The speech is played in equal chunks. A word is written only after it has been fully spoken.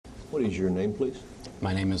What is your name, please?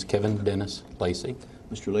 My name is Kevin Dennis Lacy.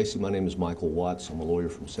 Mr. Lacy, my name is Michael Watts. I'm a lawyer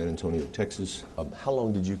from San Antonio, Texas. How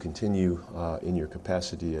long did you continue in your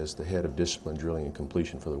capacity as the head of discipline, drilling, and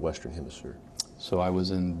completion for the Western Hemisphere? So I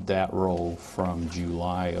was in that role from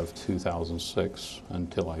July of 2006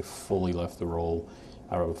 until I fully left the role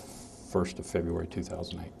out of 1st of February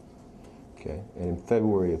 2008. Okay. And in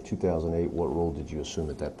February of 2008, what role did you assume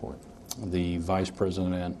at that point? The Vice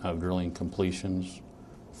President of Drilling and Completions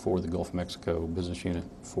for the Gulf of Mexico Business Unit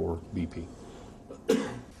for BP.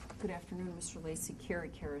 Good afternoon, Mr. Lacy. Carrie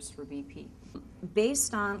Karras for BP.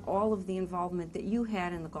 Based on all of the involvement that you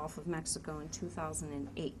had in the Gulf of Mexico in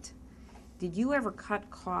 2008, did you ever cut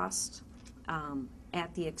cost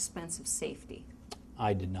at the expense of safety?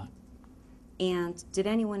 I did not. And did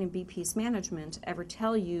anyone in BP's management ever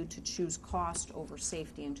tell you to choose cost over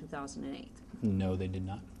safety in 2008? No, they did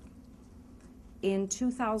not. In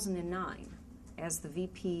 2009, as the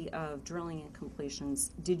VP of Drilling and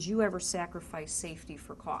Completions, did you ever sacrifice safety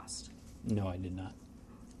for cost? No, I did not.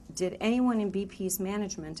 Did anyone in BP's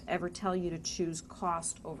management ever tell you to choose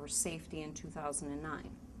cost over safety in 2009?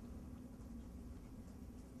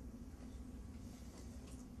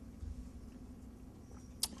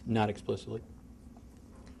 Not explicitly.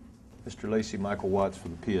 Mr. Lacy, Michael Watts for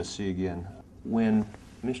the PSC again. When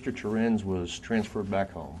Mr. Terens was transferred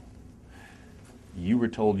back home, you were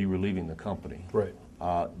told you were leaving the company. Right.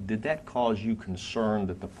 Did that cause you concern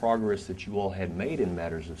that the progress that you all had made in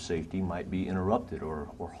matters of safety might be interrupted or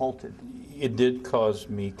halted? It did cause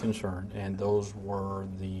me concern, and those were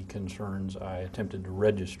the concerns I attempted to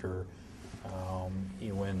register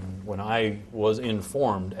when I was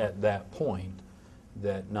informed at that point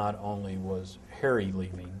that not only was Harry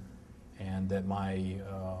leaving and that my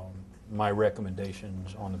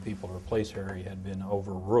recommendations on the people to replace Harry had been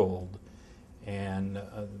overruled, and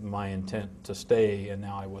my intent to stay, and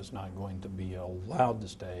now I was not going to be allowed to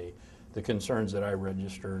stay. The concerns that I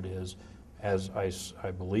registered is, as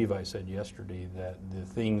I believe I said yesterday, that the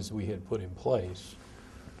things we had put in place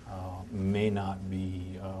may not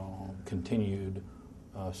be continued,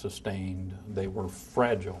 sustained. They were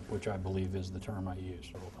fragile, which I believe is the term I use.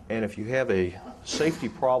 And if you have a safety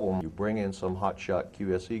problem, you bring in some hotshot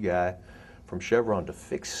QSE guy from Chevron to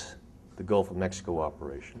fix the Gulf of Mexico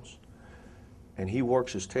operations, and he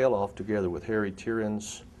works his tail off together with Harry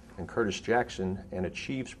Terens and Curtis Jackson and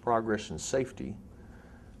achieves progress in safety.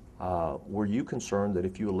 Were you concerned that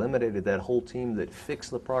if you eliminated that whole team that fixed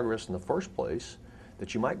the progress in the first place,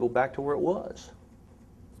 that you might go back to where it was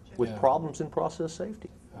with problems in process safety?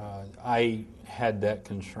 I had that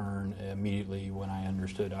concern immediately when I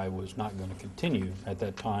understood I was not going to continue. At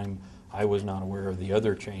that time, I was not aware of the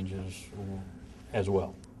other changes as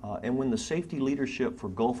well. And when the safety leadership for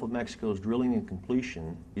Gulf of Mexico's drilling and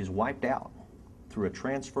completion is wiped out through a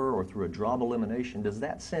transfer or through a job elimination, does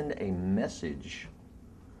that send a message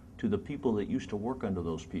to the people that used to work under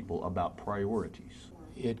those people about priorities?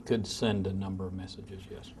 It could send a number of messages,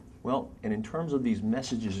 yes. Well, and in terms of these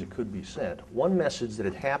messages that could be sent, one message that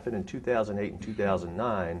had happened in 2008 and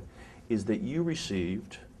 2009 is that you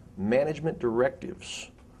received management directives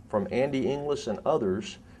from Andy Inglis and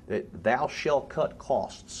others that thou shalt cut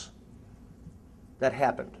costs. That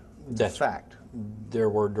happened. That's a fact. There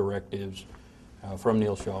were directives from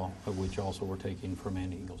Neil Shaw, which also were taken from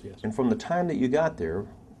Andy Inglis, yes. And from the time that you got there,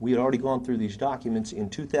 we had already gone through these documents. In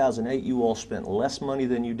 2008, you all spent less money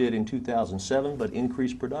than you did in 2007, but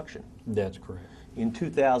increased production. That's correct. In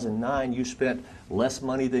 2009, you spent less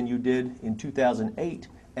money than you did in 2008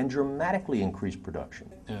 and dramatically increased production.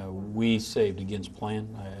 We saved against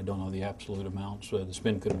plan. I don't know the absolute amounts. The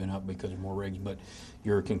spend could have been up because of more rigs, but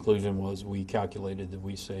your conclusion was we calculated that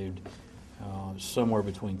we saved somewhere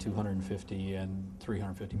between $250 and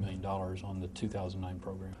 $350 million on the 2009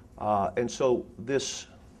 program. And so this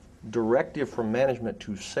directive from management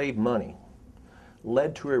to save money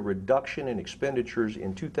led to a reduction in expenditures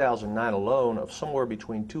in 2009 alone of somewhere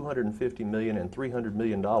between $250 million and $300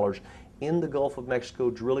 million in the Gulf of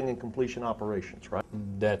Mexico drilling and completion operations, right?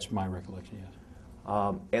 That's my recollection, yes.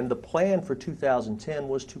 And the plan for 2010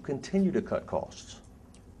 was to continue to cut costs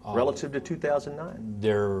relative to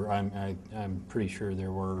 2009. I'm pretty sure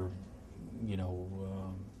there were,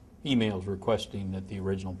 emails requesting that the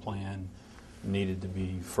original plan needed to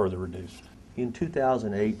be further reduced. In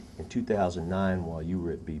 2008 and 2009, while you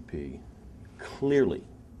were at BP, clearly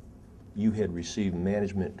you had received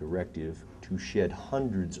management directive to shed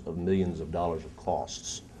hundreds of millions of dollars of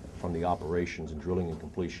costs from the operations and drilling and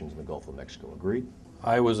completions in the Gulf of Mexico. Agreed?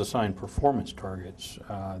 I was assigned performance targets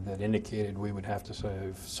that indicated we would have to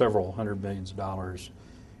save several hundred millions of dollars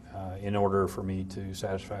in order for me to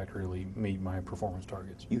satisfactorily meet my performance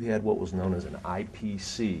targets. You had what was known as an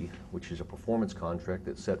IPC, which is a performance contract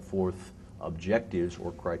that set forth objectives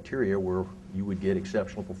or criteria where you would get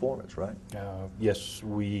exceptional performance, right? Yes,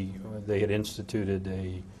 they had instituted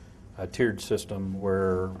a tiered system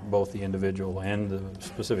where both the individual and the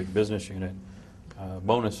specific business unit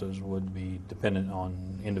bonuses would be dependent on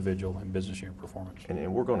individual and business unit performance.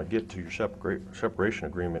 And we're going to get to your separation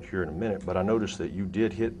agreement here in a minute, but I noticed that you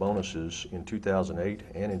did hit bonuses in 2008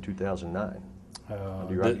 and in 2009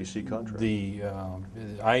 under your IPC contract.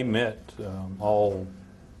 I met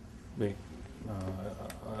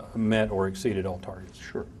met or exceeded all targets.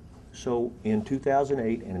 Sure. So in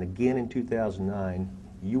 2008 and again in 2009,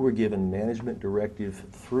 you were given management directive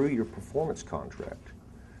through your performance contract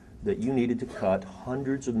that you needed to cut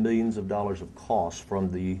hundreds of millions of dollars of costs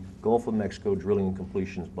from the Gulf of Mexico drilling and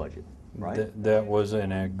completions budget, right? That was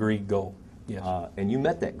an agreed goal, yes. And you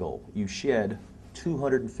met that goal. You shed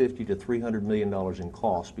 $250 to $300 million in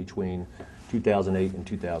costs between 2008 and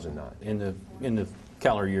 2009. In the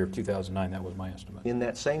calendar year of 2009, that was my estimate. In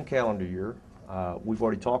that same calendar year, we've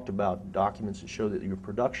already talked about documents that show that your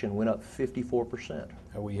production went up 54%.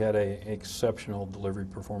 We had an exceptional delivery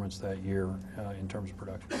performance that year in terms of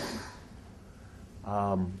production.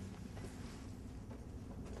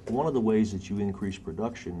 One of the ways that you increase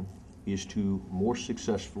production is to more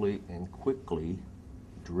successfully and quickly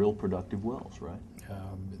drill productive wells, right?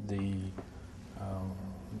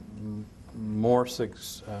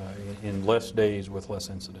 In less days with less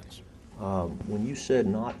incidents. When you said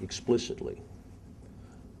not explicitly,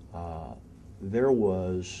 there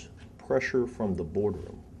was pressure from the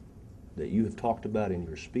boardroom that you have talked about in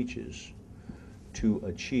your speeches to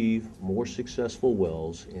achieve more successful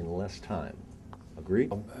wells in less time.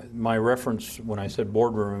 Agreed? My reference when I said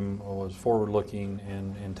boardroom was forward-looking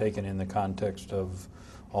and taken in the context of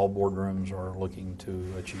all boardrooms are looking to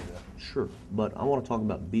achieve that. Sure, but I want to talk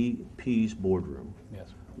about BP's boardroom. Yes.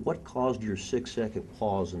 What caused your 6-second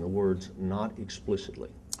pause in the words "not explicitly"?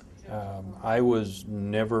 I was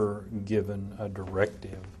never given a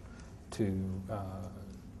directive to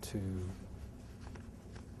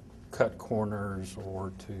cut corners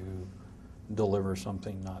or to deliver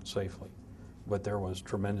something not safely, but there was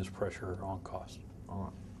tremendous pressure on cost. All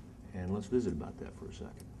right, and let's visit about that for a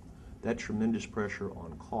second. That tremendous pressure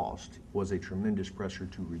on cost was a tremendous pressure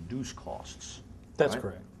to reduce costs. That's right?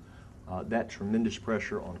 correct. That tremendous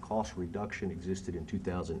pressure on cost reduction existed in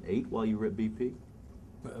 2008 while you were at BP?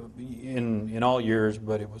 In all years,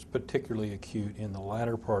 but it was particularly acute in the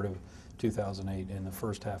latter part of 2008 and the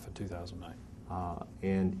first half of 2009.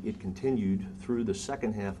 And it continued through the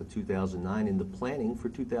second half of 2009 in the planning for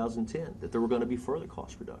 2010, that there were going to be further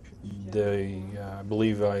cost reductions. I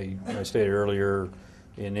believe I stated earlier,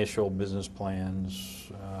 initial business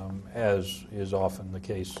plans, as is often the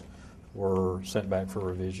case, were sent back for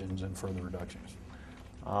revisions and further reductions.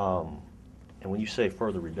 And when you say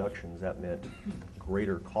further reductions, that meant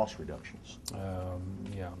greater cost reductions.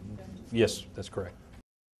 Yeah. Yes, that's correct.